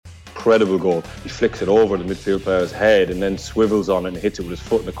incredible goal. He flicks it over the midfield player's head and then swivels on it and hits it with his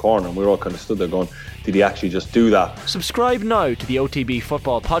foot in the corner, and we're all kind of stood there going, did he actually just do that? Subscribe now to the OTB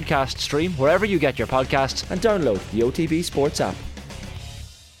Football Podcast stream wherever you get your podcasts and download the OTB Sports app.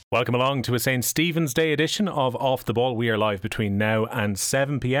 Welcome along to a St. Stephen's Day edition of Off the Ball. We are live between now and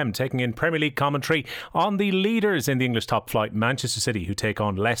 7pm, taking in Premier League commentary on the leaders in the English top flight, Manchester City, who take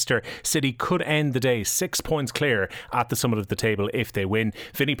on Leicester. City could end the day 6 points clear at the summit of the table if they win.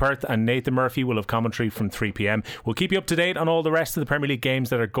 Vinnie Perth and Nathan Murphy will have commentary from 3pm. We'll keep you up to date on all the rest of the Premier League games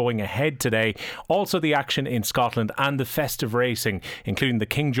that are going ahead today. Also the action in Scotland and the festive racing, including the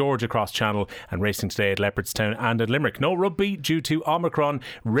King George across Channel and racing today at Leopardstown and at Limerick. No rugby due to Omicron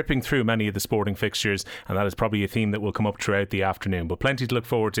ripping through many of the sporting fixtures, and that is probably a theme that will come up throughout the afternoon, but plenty to look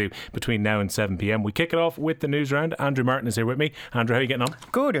forward to between now and 7pm. We kick it off with the news round. Andrew Martin is here with me. Andrew, how are you getting on?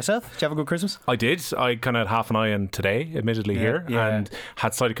 Good, yourself? Did you have a good Christmas? I did. I kind of had half an eye on today, admittedly, and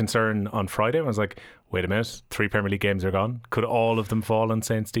had slight concern on Friday. I was like, wait a minute, 3 Premier League games are gone. Could all of them fall on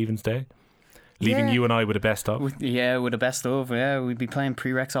St. Stephen's Day? Leaving you and I with a best of. With a best of. We'd be playing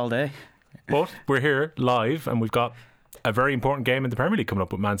prereqs all day. But we're here live and we've got a very important game in the Premier League coming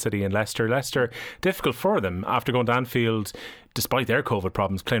up with Man City and Leicester. Leicester, difficult for them after going to Anfield despite their COVID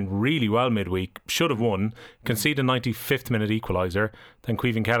problems, playing really well midweek, should have won, concede a 95th minute equaliser, then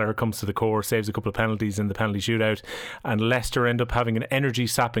Caoimhín Kelleher comes to the core, saves a couple of penalties in the penalty shootout, and Leicester end up having an energy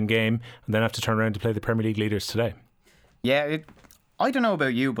sapping game and then have to turn around to play the Premier League leaders today. I don't know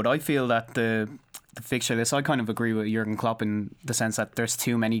about you, but I feel that the fixture list, I kind of agree with Jurgen Klopp in the sense that there's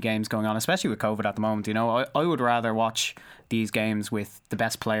too many games going on, especially with COVID at the moment. You know, I would rather watch these games with the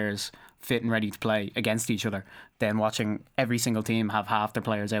best players fit and ready to play against each other than watching every single team have half their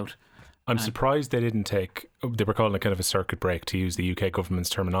players out. I'm surprised they didn't they were calling it kind of a circuit break, to use the UK government's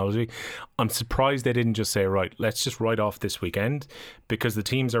terminology. I'm surprised they didn't just say, right, let's just write off this weekend, because the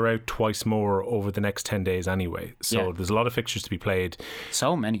teams are out twice more over the next 10 days anyway. So there's a lot of fixtures to be played.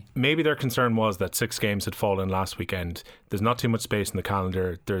 So many. Maybe their concern was that 6 games had fallen last weekend. There's not too much space in the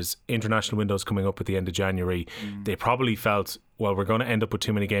calendar. There's international windows coming up at the end of January. They probably felt, well, we're going to end up with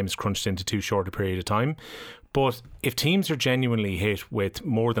too many games crunched into too short a period of time. But if teams are genuinely hit with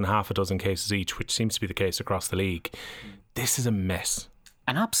more than half a dozen cases each, which seems to be the case across the league, this is a mess.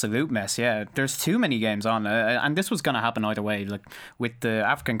 An absolute mess, yeah. There's too many games on, and this was going to happen either way. Like with the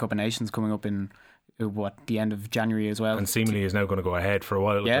African Cup of Nations coming up in the end of January as well, and seemingly is now going to go ahead for a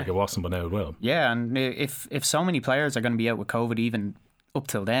while. It looked like it wasn't, but now it will. Yeah, and if so many players are going to be out with COVID even up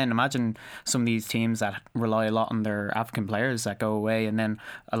till then, imagine some of these teams that rely a lot on their African players that go away, and then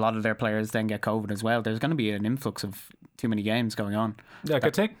a lot of their players then get COVID as well. There's going to be an influx of too many games going on. Yeah, I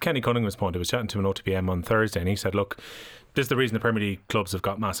could take Kenny Cunningham's point. I was chatting to an OTBM on Thursday and he said, look, this is the reason the Premier League clubs have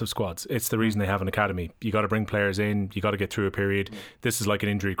got massive squads. It's the reason they have an academy. You got to bring players in, you got to get through a period. This is like an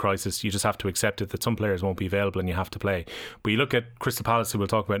injury crisis. You just have to accept it that some players won't be available and you have to play. But you look at Crystal Palace, who we'll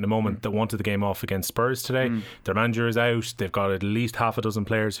talk about in a moment, that wanted the game off against Spurs today. Their manager is out. They've got at least half a dozen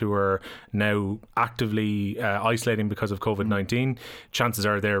players who are now actively isolating because of COVID-19. Chances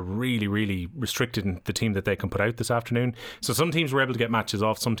are they're really, really restricted in the team that they can put out this afternoon. So some teams were able to get matches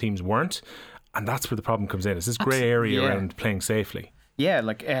off, some teams weren't. And that's where the problem comes in. It's this grey area around playing safely. Yeah,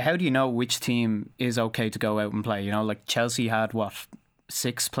 like how do you know which team is okay to go out and play? You know, like Chelsea had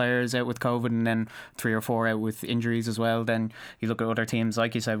 6 players out with COVID and then 3 or 4 out with injuries as well. Then you look at other teams,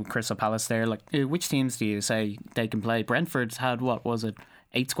 like you said, with Crystal Palace there. Like which teams do you say they can play? Brentford's had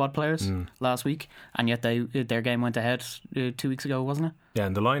 8 squad players last week, and yet their game went ahead 2 weeks ago, wasn't it? Yeah,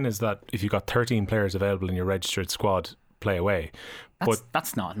 and the line is that if you've got 13 players available in your registered squad, play away.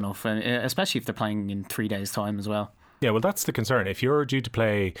 That's not enough, especially if they're playing in 3 days' time as well. Yeah, well, that's the concern. If you're due to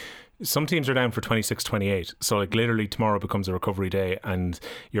play, some teams are down for 26, 28. So like literally tomorrow becomes a recovery day and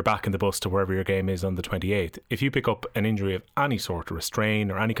you're back in the bus to wherever your game is on the 28th. If you pick up an injury of any sort, or a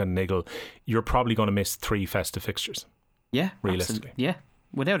strain or any kind of niggle, you're probably going to miss 3 festive fixtures. Yeah, realistically. Absolutely. Yeah.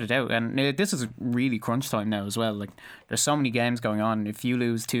 Without a doubt, and this is really crunch time now as well. Like, there's so many games going on. If you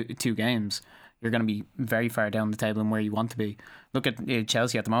lose two games, you're going to be very far down the table and where you want to be. Look at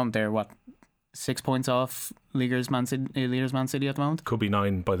Chelsea at the moment. They're 6 points off leaders Man City at the moment. Could be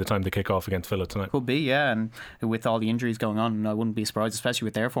 9 by the time they kick off against Villa tonight. Could be, yeah. And with all the injuries going on, I wouldn't be surprised, especially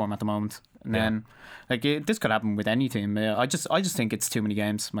with their form at the moment. And then, this could happen with any team. I just think it's too many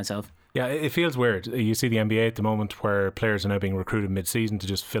games myself. Yeah, it feels weird. You see the NBA at the moment where players are now being recruited mid-season to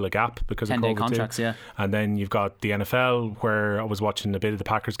just fill a gap because of COVID. 10-day contracts, yeah. And then you've got the NFL, where I was watching a bit of the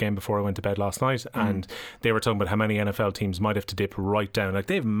Packers game before I went to bed last night, and they were talking about how many NFL teams might have to dip right down. Like,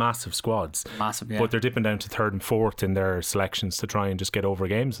 they have massive squads. Massive, yeah. But they're dipping down to 3rd and 4th in their selections to try and just get over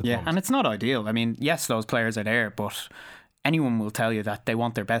games at the moment. And it's not ideal. I mean, yes, those players are there, but anyone will tell you that they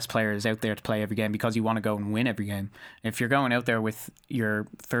want their best players out there to play every game because you want to go and win every game. If you're going out there with your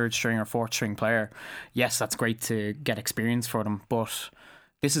third string or fourth string player, yes, that's great to get experience for them, but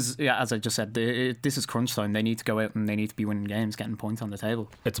this is, as I just said, this is crunch time. They need to go out and they need to be winning games, getting points on the table.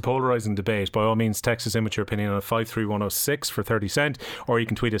 It's a polarising debate. By all means, text us in with your opinion on 53106 for 30 cent, or you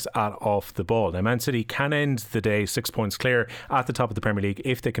can tweet us at Off The Ball. Now, Man City can end the day 6 points clear at the top of the Premier League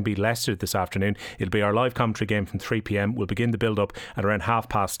if they can beat Leicester this afternoon. It'll be our live commentary game from 3 p.m. We'll begin the build-up at around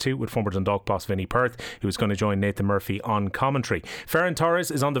 2:30 with former Dundalk boss Vinnie Perth, who is going to join Nathan Murphy on commentary. Ferran Torres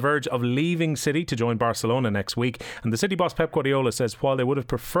is on the verge of leaving City to join Barcelona next week, and the City boss Pep Guardiola says while they would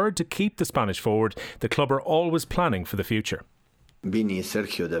have preferred to keep the Spanish forward, the club are always planning for the future. Vini,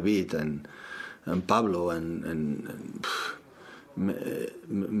 Sergio, David and Pablo and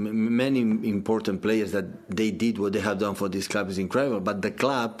many important players that they did what they have done for this club is incredible, but the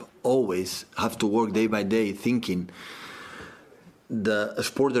club always have to work day by day thinking the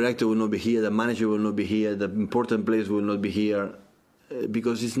sport director will not be here, the manager will not be here, the important players will not be here,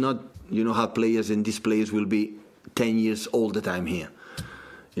 because it's not, how players and these players will be 10 years all the time here.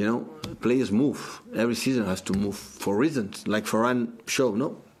 Players move. Every season has to move for reasons. Like Ferran showed,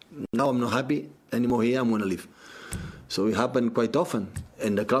 now I'm not happy anymore here, I'm going to leave. So it happened quite often.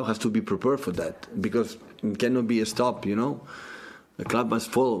 And the club has to be prepared for that because it cannot be a stop, The club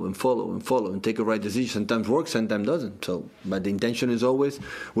must follow and take a right decision. Sometimes works, sometimes doesn't. But the intention is always,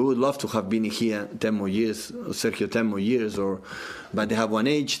 we would love to have been here 10 more years, or Sergio 10 more years, but they have one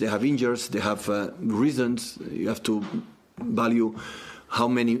age, they have injuries, they have reasons. You have to value how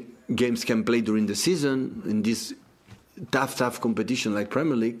many games can play during the season in this tough competition like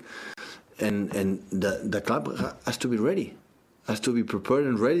Premier League, and the club has to be ready, has to be prepared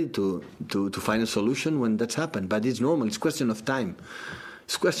and ready to find a solution when that's happened. But it's normal. It's question of time.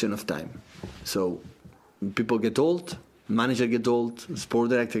 So people get old, manager get old, sport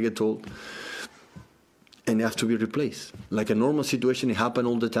director get old, and they have to be replaced. Like a normal situation, it happens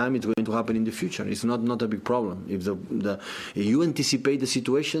all the time. It's going to happen in the future. It's not a big problem. If if you anticipate the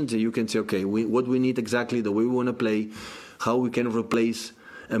situations, you can say, okay, what we need exactly, the way we want to play, how we can replace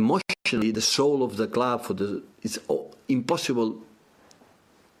emotionally the soul of the club. It's impossible.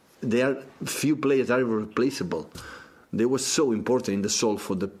 There are few players that are irreplaceable. They were so important in the soul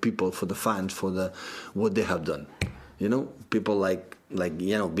for the people, for the fans, for what they have done. People like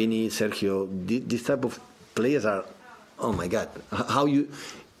Vini, Sergio, this type of players are, oh my God, how you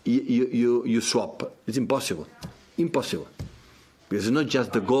swap? It's impossible, because it's not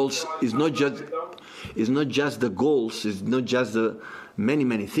just the goals. It's not just the goals. It's not just the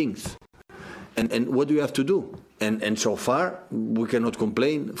many things. And what do we have to do? And so far we cannot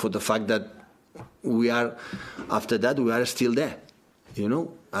complain for the fact that after that we are still there.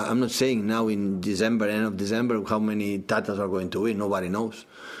 I'm not saying now in December, end of December, how many titles are going to win. Nobody knows.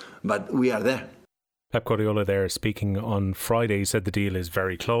 But we are there. Pep Guardiola there speaking on Friday. He said the deal is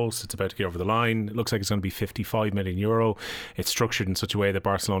very close. It's about to get over the line. It looks like it's going to be €55 million. It's structured in such a way that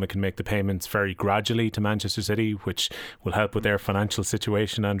Barcelona can make the payments very gradually to Manchester City, which will help with their financial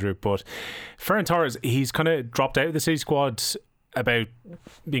situation, Andrew. But Ferran Torres, he's kind of dropped out of the City squad about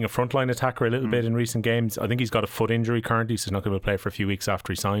being a frontline attacker a little bit in recent games. I think he's got a foot injury currently, so he's not going to play for a few weeks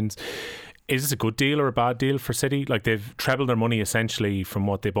after he signs. Is this a good deal or a bad deal for City? Like, they've trebled their money essentially from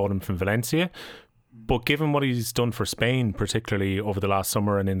what they bought him from Valencia. But given what he's done for Spain, particularly over the last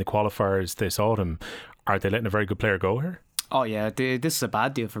summer and in the qualifiers this autumn, are they letting a very good player go here? Oh yeah, this is a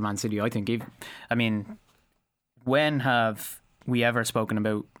bad deal for Man City, I think. When have we ever spoken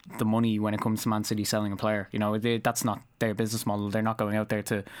about the money when it comes to Man City selling a player? That's not their business model. They're not going out there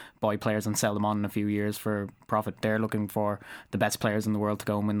to buy players and sell them on in a few years for profit. They're looking for the best players in the world to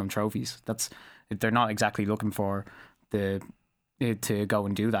go and win them trophies. They're not exactly looking for to go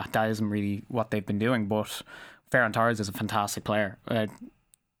and do that. That isn't really what they've been doing. But Ferran Torres is a fantastic player.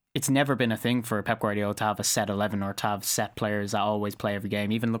 It's never been a thing for Pep Guardiola to have a set 11 or to have set players that always play every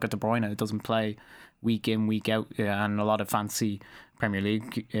game. Even look at De Bruyne, it doesn't play week in, week out, and a lot of fancy Premier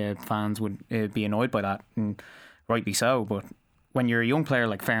League fans would be annoyed by that, and rightly so. But when you're a young player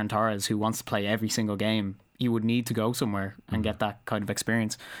like Ferran Torres who wants to play every single game, you would need to go somewhere and get that kind of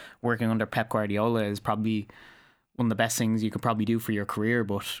experience. Working under Pep Guardiola is probably one of the best things you could probably do for your career,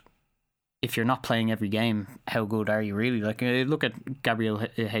 but if you're not playing every game, how good are you really? Like, look at Gabriel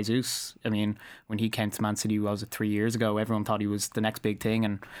Jesus. I mean, when he came to Man City, was it 3 years ago? Everyone thought he was the next big thing,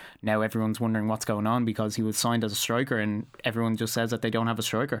 and now everyone's wondering what's going on because he was signed as a striker, and everyone just says that they don't have a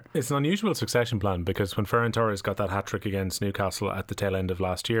striker. It's an unusual succession plan, because when Ferran Torres got that hat-trick against Newcastle at the tail end of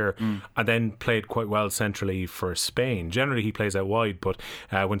last year, and then played quite well centrally for Spain. Generally, he plays out wide, but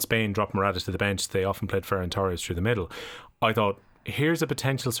when Spain dropped Morata to the bench, they often played Ferran Torres through the middle. I thought, here's a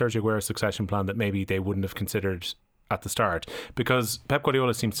potential Sergio Aguero succession plan that maybe they wouldn't have considered at the start, because Pep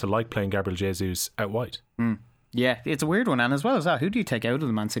Guardiola seems to like playing Gabriel Jesus out wide. Yeah, it's a weird one. And as well as that, who do you take out of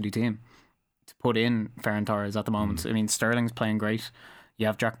the Man City team to put in Ferran Torres at the moment? I mean, Sterling's playing great. You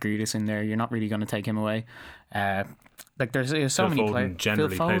have Jack Grealish in there. You're not really going to take him away. Like, there's so many players.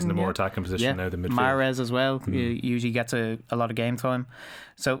 Generally plays in a more attacking position now than midfield. Mahrez as well usually gets a lot of game time.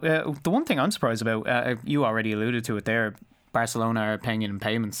 So the one thing I'm surprised about, you already alluded to it there, Barcelona are paying in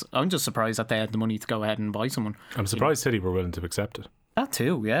payments. I'm just surprised that they had the money to go ahead and buy someone. I'm surprised City were willing to accept it. That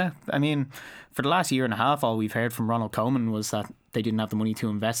too, yeah. I mean, for the last year and a half, all we've heard from Ronald Koeman was that they didn't have the money to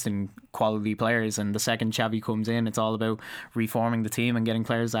invest in quality players, and the second Xavi comes in, it's all about reforming the team and getting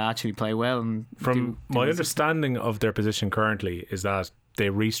players that actually play well. And from my understanding of their position currently is that they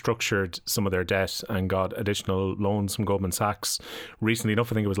restructured some of their debt and got additional loans from Goldman Sachs recently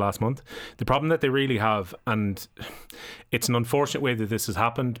enough. I think it was last month. The problem that they really have, and it's an unfortunate way that this has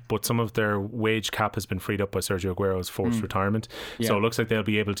happened, but some of their wage cap has been freed up by Sergio Aguero's forced retirement. Yeah. So it looks like they'll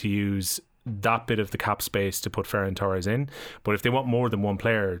be able to use that bit of the cap space to put Ferran Torres in. But if they want more than one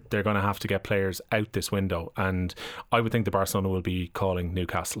player, they're going to have to get players out this window, and I would think the Barcelona will be calling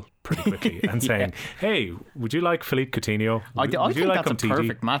Newcastle pretty quickly and saying, hey, would you like Philippe Coutinho? I think like that's a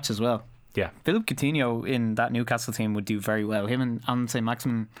perfect match as well. Yeah, Philippe Coutinho in that Newcastle team would do very well. Him and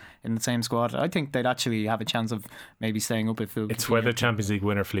Saint-Maximin in the same squad. I think they'd actually have a chance of maybe staying up if Philippe It's Coutinho whether Champions League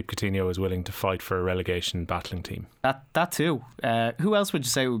winner Philippe Coutinho is willing to fight for a relegation battling team. That too. Who else would you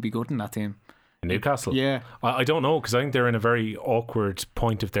say would be good in that team? Newcastle. Yeah, I don't know, because I think they're in a very awkward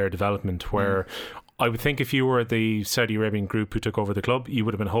point of their development where I would think if you were the Saudi Arabian group who took over the club, you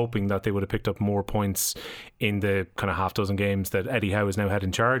would have been hoping that they would have picked up more points in the kind of half dozen games that Eddie Howe is now had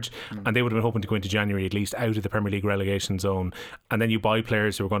in charge, and they would have been hoping to go into January at least out of the Premier League relegation zone, and then you buy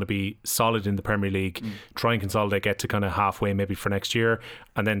players who are going to be solid in the Premier League, try and consolidate, get to kind of halfway maybe for next year,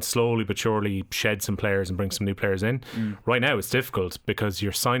 and then slowly but surely shed some players and bring some new players in. Right now it's difficult because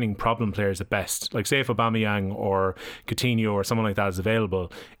you're signing problem players at best. Like, say if Aubameyang or Coutinho or someone like that is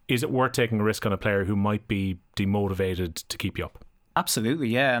available, is it worth taking a risk on a player who might be demotivated to keep you up? Absolutely,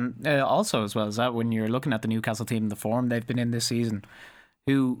 yeah. And also, as well as that, when you're looking at the Newcastle team, the form they've been in this season,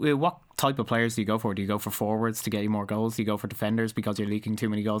 what type of players do you go for? Do you go for forwards to get you more goals? Do you go for defenders because you're leaking too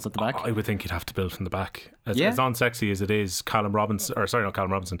many goals at the back? I would think you'd have to build from the back. As unsexy as it is, Callum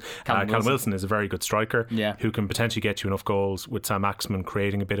Wilson is a very good striker who can potentially get you enough goals, with Saint-Maximin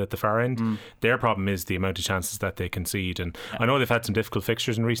creating a bit at the far end. Their problem is the amount of chances that they concede, and I know they've had some difficult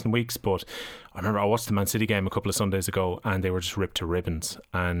fixtures in recent weeks, but I remember I watched the Man City game a couple of Sundays ago and they were just ripped to ribbons.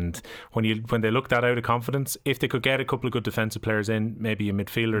 And when they look that out of confidence, if they could get a couple of good defensive players in, maybe a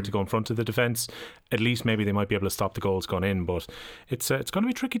midfielder to go in front of the defence, at least maybe they might be able to stop the goals going in. But it's going to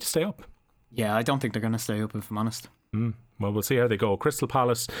be tricky to stay up. Yeah, I don't think they're going to stay up, if I'm honest. Well, we'll see how they go. Crystal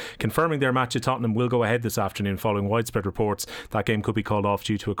Palace confirming their match at Tottenham will go ahead this afternoon following widespread reports that game could be called off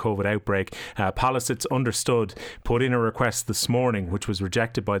due to a COVID outbreak. Palace, it's understood, put in a request this morning which was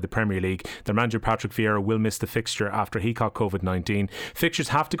rejected by the Premier League. Their manager Patrick Vieira will miss the fixture after he caught COVID-19. Fixtures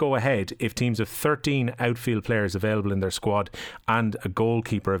have to go ahead if teams have 13 outfield players available in their squad and a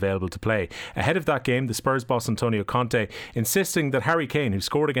goalkeeper available to play. Ahead of that game, the Spurs boss Antonio Conte insisting that Harry Kane, who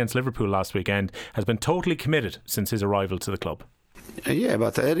scored against Liverpool last weekend, has been totally committed since his arrival to the club. Yeah,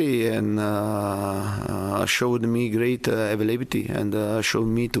 but Harry showed me great availability and showed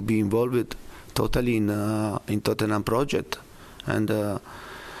me to be involved totally in Tottenham project, and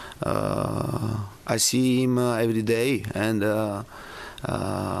I see him every day, and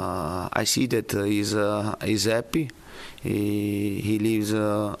I see that he's happy. He leaves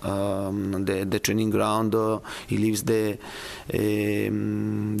the training ground, he leaves the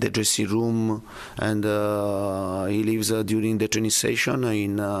dressing room, and he leaves during the training session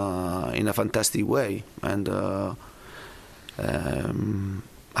in a fantastic way. And I'm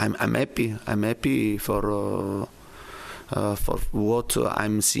happy. I'm happy for what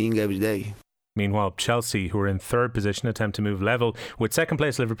I'm seeing every day. Meanwhile, Chelsea, who are in third position, attempt to move level with second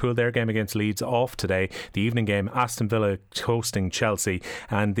place Liverpool. Their game against Leeds off today. The evening game, Aston Villa hosting Chelsea,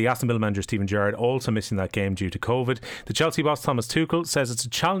 and the Aston Villa manager Steven Gerrard also missing that game due to COVID. The Chelsea boss Thomas Tuchel says it's a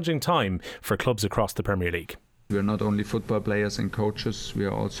challenging time for clubs across the Premier League. We are not only football players and coaches, we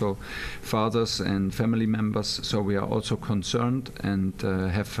are also fathers and family members, so we are also concerned and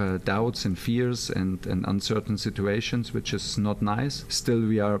have doubts and fears and uncertain situations, which is not nice. Still,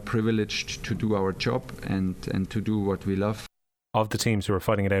 we are privileged to do our job and to do what we love. Of the teams who are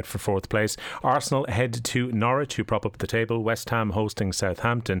fighting it out for fourth place, Arsenal head to Norwich, who prop up the table. West Ham hosting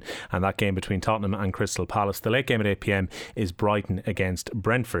Southampton, and that game between Tottenham and Crystal Palace. The late game at 8 p.m. is Brighton against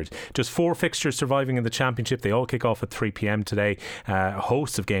Brentford. Just 4 fixtures surviving in the Championship. They all kick off at 3 p.m. today. A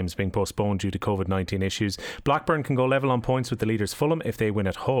host of games being postponed due to COVID-19 issues. Blackburn can go level on points with the leaders Fulham if they win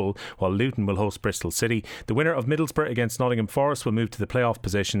at Hull, while Luton will host Bristol City. The winner of Middlesbrough against Nottingham Forest will move to the playoff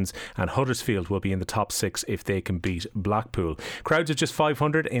positions, and Huddersfield will be in the top 6 if they can beat Blackpool. Crowds of just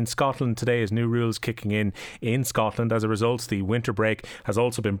 500 in Scotland today as new rules kicking in Scotland. As a result, the winter break has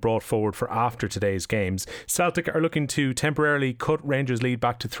also been brought forward for after today's games. Celtic are looking to temporarily cut Rangers' lead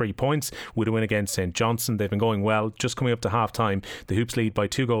back to 3 points with a win against St Johnstone. They've been going well. Just coming up to half time, the Hoops lead by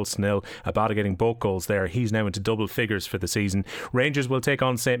 2-0. Abada getting both goals there. He's now into double figures for the season. Rangers will take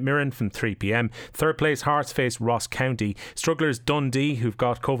on St Mirren from 3 p.m. Third place Hearts face Ross County. Strugglers Dundee, who've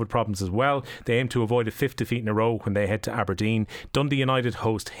got COVID problems as well. They aim to avoid a 5th defeat in a row when they head to Aberdeen. Dundee United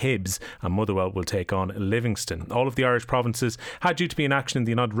host Hibs, and Motherwell will take on Livingston. All of the Irish provinces had due to be in action in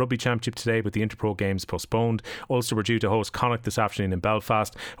the United Rugby Championship today, but the Interpro Games postponed. Ulster were due to host Connacht this afternoon in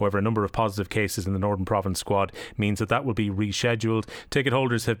Belfast. However, a number of positive cases in the Northern Province squad means that will be rescheduled. Ticket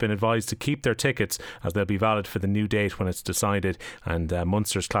holders have been advised to keep their tickets as they'll be valid for the new date when it's decided, and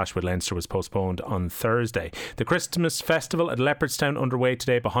Munster's clash with Leinster was postponed on Thursday. The Christmas Festival at Leopardstown underway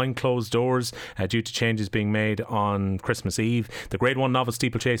today behind closed doors due to changes being made on Christmas Eve. The Grade 1 novice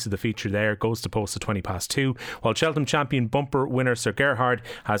steeplechase is the feature there, goes to post at 2:20, while Cheltenham champion bumper winner Sir Gerhard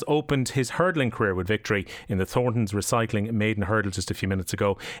has opened his hurdling career with victory in the Thorntons Recycling maiden hurdle just a few minutes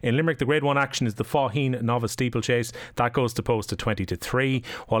ago. In Limerick, the Grade 1 action is the Faugheen novice steeplechase, that goes to post at 2:20,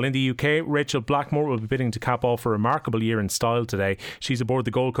 while in the UK, Rachel Blackmore will be bidding to cap off a remarkable year in style today. She's aboard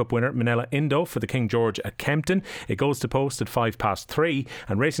the Gold Cup winner Minella Indo for the King George at Kempton. It goes to post at 3:05,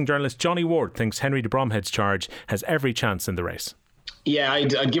 and racing journalist Johnny Ward thinks Henry de Bromhead's charge has every chance in the race. Yeah,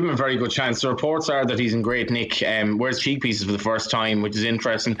 I'd give him a very good chance. The reports are that he's in great nick. Wears cheek pieces for the first time, which is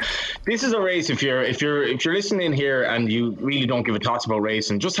interesting. This is a race. If you're listening in here and you really don't give a toss about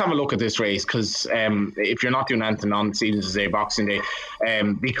racing, just have a look at this race, because if you're not doing anything on Stephen's Day, Boxing Day,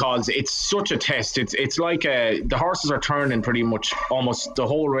 because it's such a test. It's like the horses are turning pretty much almost the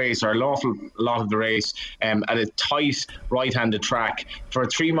whole race, or a lot of the race, at a tight right-handed track. For a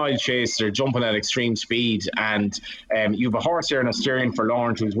 3-mile chase, they're jumping at extreme speed, and you have a horse here in a steering for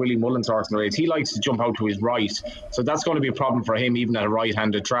Lawrence, who's Willie Mullen's horse in the race. He likes to jump out to his right, so that's going to be a problem for him even at a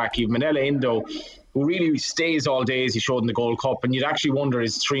right-handed track. You've Minella Indo, who really stays all day, as he showed in the Gold Cup, and you'd actually wonder,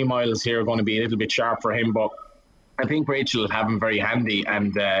 is 3 miles here going to be a little bit sharp for him? But I think Rachel will have him very handy,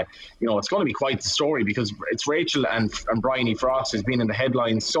 and it's going to be quite the story, because it's Rachel and Bryony Frost has been in the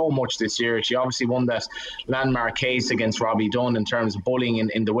headlines so much this year. She obviously won that landmark case against Robbie Dunn in terms of bullying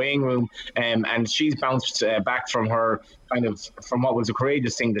in the weighing room, and she's bounced back from what was a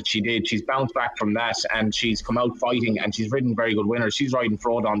courageous thing that she did. She's bounced back from that, and she's come out fighting, and she's ridden very good winners. She's riding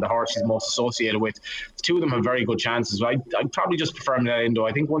Frodo on the horse she's most associated with. The two of them have very good chances. But I'd probably just prefer Minella Indo.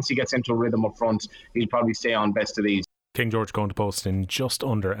 I think once he gets into a rhythm up front, he'll probably stay on best of these. King George going to post in just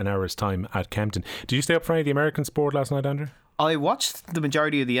under an hour's time at Kempton. Did you stay up for any of the American sport last night, Andrew? I watched the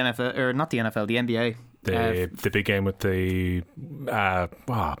majority of the NFL, or not the NFL, the NBA. The big game with the I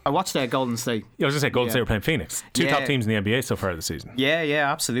watched Golden State. I was going to say Golden State were playing Phoenix. Two top teams in the NBA so far this season. Yeah,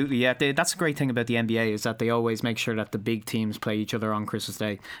 absolutely. Yeah, that's a great thing about the NBA, is that they always make sure that the big teams play each other on Christmas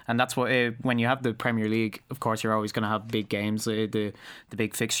Day, and that's what when you have the Premier League, of course, you're always going to have big games, the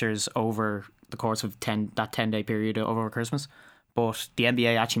big fixtures over the course of 10-day period over Christmas. But the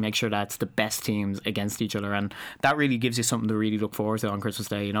NBA actually makes sure that it's the best teams against each other, and that really gives you something to really look forward to on Christmas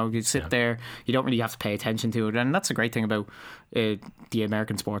Day. You sit there, you don't really have to pay attention to it, and that's a great thing about the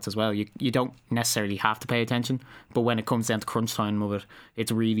American sports as well. You don't necessarily have to pay attention, but when it comes down to crunch time of it,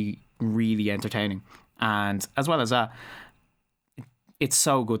 it's really, really entertaining. And as well as that, it's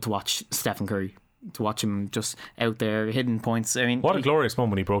so good to watch Steph Curry. To watch him just out there hitting points. I mean, what a glorious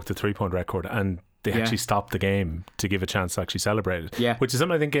moment when he broke the 3-point record, and they actually stopped the game to give a chance to actually celebrate it. Yeah. Which is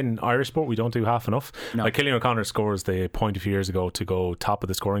something I think in Irish sport we don't do half enough. No. Like Cillian O'Connor scores the point a few years ago to go top of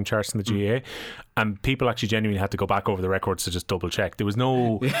the scoring charts in the GAA. And people actually genuinely had to go back over the records to just double check. There was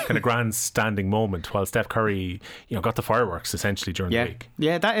no kind of grandstanding moment while Steph Curry, got the fireworks essentially during the week.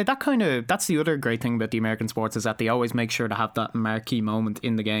 Yeah, that's the other great thing about the American sports, is that they always make sure to have that marquee moment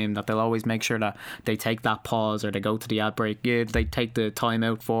in the game, that they'll always make sure that they take that pause, or they go to the ad break. Yeah, they take the time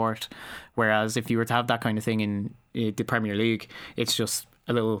out for it. Whereas if you were to have that kind of thing in the Premier League, it's just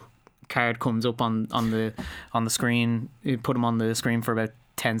a little card comes up on the screen. You put them on the screen for about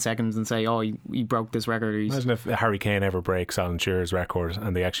 10 seconds and say, oh, he broke this record. Imagine if Harry Kane ever breaks Alan Shearer's record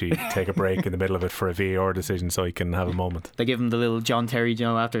and they actually take a break in the middle of it for a VAR decision so he can have a moment. They give him the little John Terry,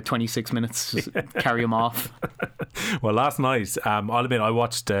 after 26 minutes, carry him off. Well, last night, I'll admit, I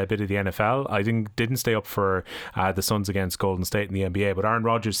watched a bit of the NFL. I didn't stay up for the Suns against Golden State in the NBA, but Aaron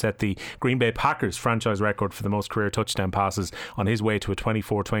Rodgers set the Green Bay Packers franchise record for the most career touchdown passes on his way to a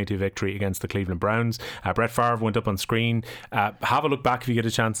 24-22 victory against the Cleveland Browns. Brett Favre went up on screen. Have a look back if you get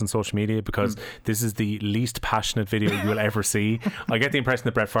a chance on social media, because this is the least passionate video you will ever see. I get the impression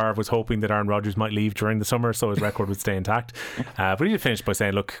that Brett Favre was hoping that Aaron Rodgers might leave during the summer so his record would stay intact. But he did finish by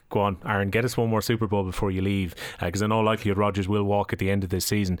saying, look, go on, Aaron, get us one more Super Bowl before you leave, because in all likelihood Rodgers will walk at the end of this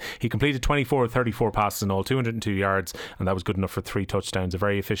season. He completed 24 of 34 passes in all, 202 yards, and that was good enough for 3 touchdowns. A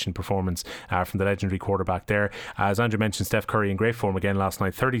very efficient performance from the legendary quarterback there. As Andrew mentioned, Steph Curry in great form again last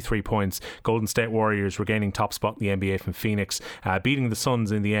night, 33 points. Golden State Warriors regaining top spot in the NBA from Phoenix, beating the Suns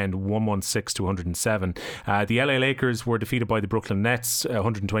in the end 116-107. The LA Lakers were defeated by the Brooklyn Nets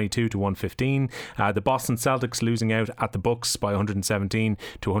 122-115. The Boston Celtics losing out at the Bucks by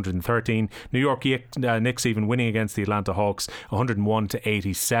 117-113. New York Knicks even winning against the Atlanta Hawks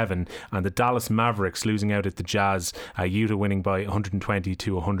 101-87, and the Dallas Mavericks losing out at the Jazz, Utah winning by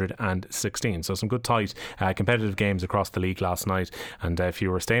 120-116. So some good tight competitive games across the league last night, and if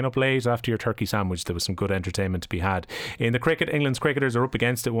you were staying up late after your turkey sandwich, there was some good entertainment to be had. In the cricket, England's cricketers are up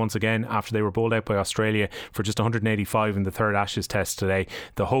against it once again after they were bowled out by Australia for just 185 in the third Ashes test today.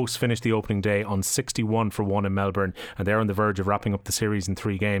 The hosts finished the opening day on 61 for 1 in Melbourne, and they're on the verge of wrapping up the series in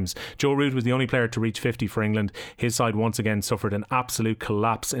 3 games. Joe Root was the only player to reach 50 for England. His side once again suffered an absolute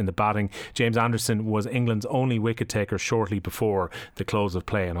collapse in the batting. James Anderson was England's only wicket taker shortly before the close of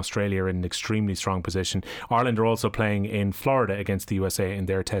play, and Australia are in an extremely strong position. Ireland are also playing in Florida against the USA in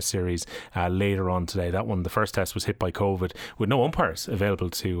their test series later on today. That one, the first test, was hit by COVID with no umpires available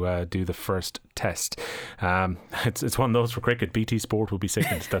to do the first test. It's one of those for cricket. BT Sport will be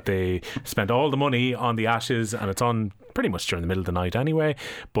sickened that they spent all the money on the Ashes, and it's on pretty much during the middle of the night anyway,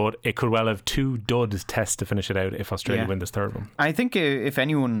 but it could well have 2 dud tests to finish it out if Australia win this third one. I think if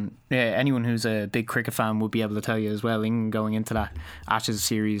anyone who's a big cricket fan would be able to tell you as well, England going into that Ashes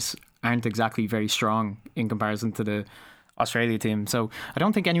series aren't exactly very strong in comparison to the Australia team, so I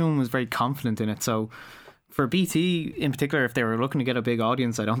don't think anyone was very confident in it. So for BT in particular, if they were looking to get a big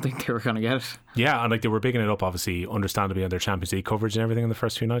audience, I don't think they were going to get it. Yeah, and like they were bigging it up, obviously, understandably, on their Champions League coverage and everything in the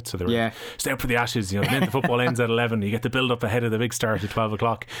first few nights. So they were stay up for the Ashes. The minute the football ends at 11, you get the build up ahead of the big start at 12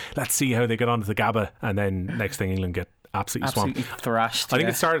 o'clock. Let's see how they get on to the Gabba, and then next thing England get absolutely swamped. Thrashed. I think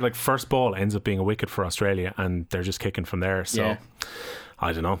it started like first ball ends up being a wicket for Australia, and they're just kicking from there. So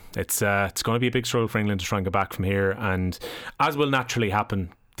I don't know. It's going to be a big struggle for England to try and get back from here, and as will naturally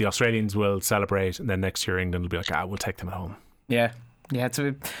happen, the Australians will celebrate, and then next year England will be like, we'll take them at home. Yeah,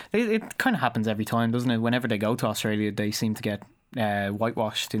 it kind of happens every time, doesn't it? Whenever they go to Australia, they seem to get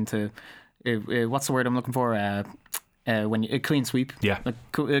whitewashed into what's the word I'm looking for? When a clean sweep. Yeah,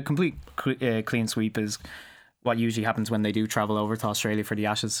 a complete clean sweep is what usually happens when they do travel over to Australia for the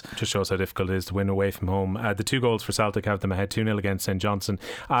Ashes. Just shows how difficult it is to win away from home. The 2 goals for Celtic have them ahead 2-0 against St Johnstone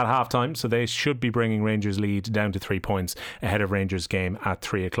at half time, so they should be bringing Rangers' lead down to 3 points ahead of Rangers' game at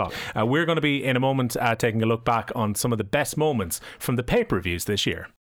 3 o'clock. We're going to be in a moment taking a look back on some of the best moments from the pay-per-views this year.